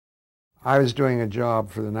I was doing a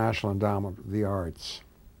job for the National Endowment of the Arts.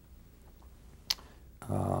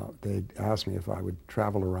 They asked me if I would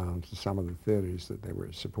travel around to some of the theaters that they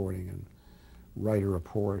were supporting and write a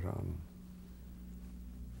report on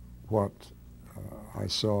what I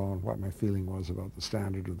saw and what my feeling was about the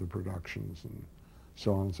standard of the productions and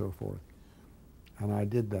so on and so forth. And I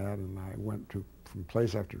did that, and I went to from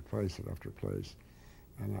place after place after place.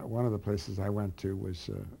 And one of the places I went to was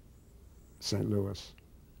St. Louis.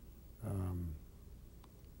 Um,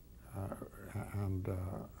 and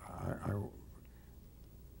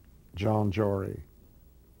John Jory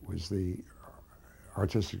was the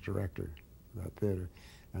artistic director of that theater,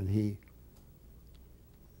 and he,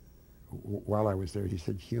 while I was there, he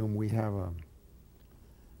said, "Hume,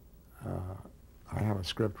 I have a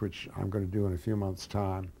script which I'm going to do in a few months'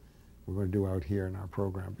 time. We're going to do out here in our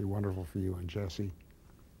program. It'd be wonderful for you and Jesse.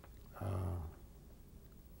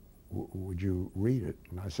 Would you read it?"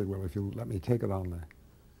 And I said, "Well, if you let me take it on the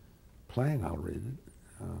plane, I'll read it,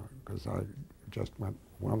 because I just went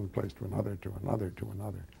one place to another, to another, to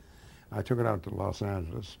another." I took it out to Los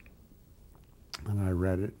Angeles, and I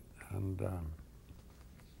read it, and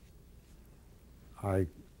I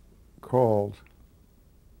called,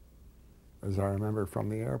 as I remember, from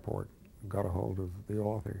the airport, and got a hold of the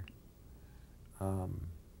author.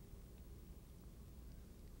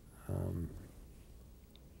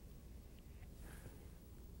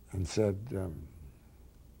 And said,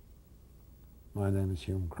 "My name is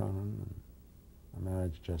Hume Cronyn, and I'm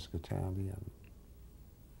married to Jessica Tandy, and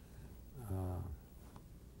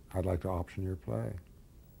I'd like to option your play."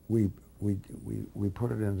 We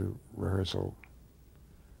put it into rehearsal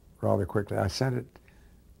rather quickly. I sent it,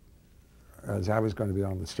 as I was going to be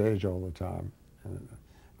on the stage all the time, and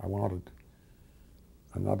I wanted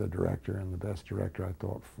another director, and the best director I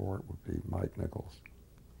thought for it would be Mike Nichols.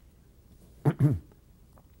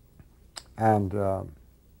 And I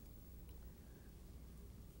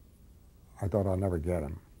thought I'll never get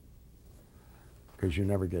him, because you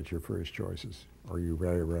never get your first choices, or you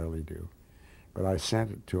very rarely do. But I sent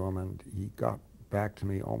it to him, and he got back to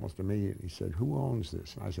me almost immediately. He said, "Who owns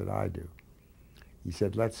this?" And I said, "I do." He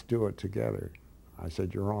said, "Let's do it together." I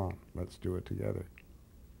said, "You're on. Let's do it together."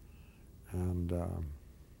 And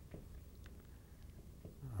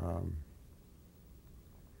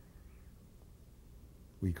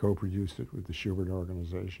we co-produced it with the Schubert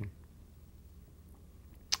Organization.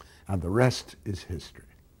 And the rest is history.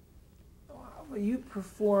 You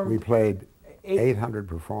performed... We played 800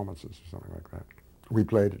 performances or something like that. We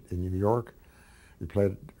played it in New York. We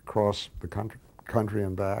played it across the country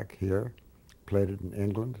and back here. Played it in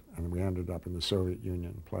England, and we ended up in the Soviet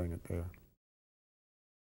Union playing it there.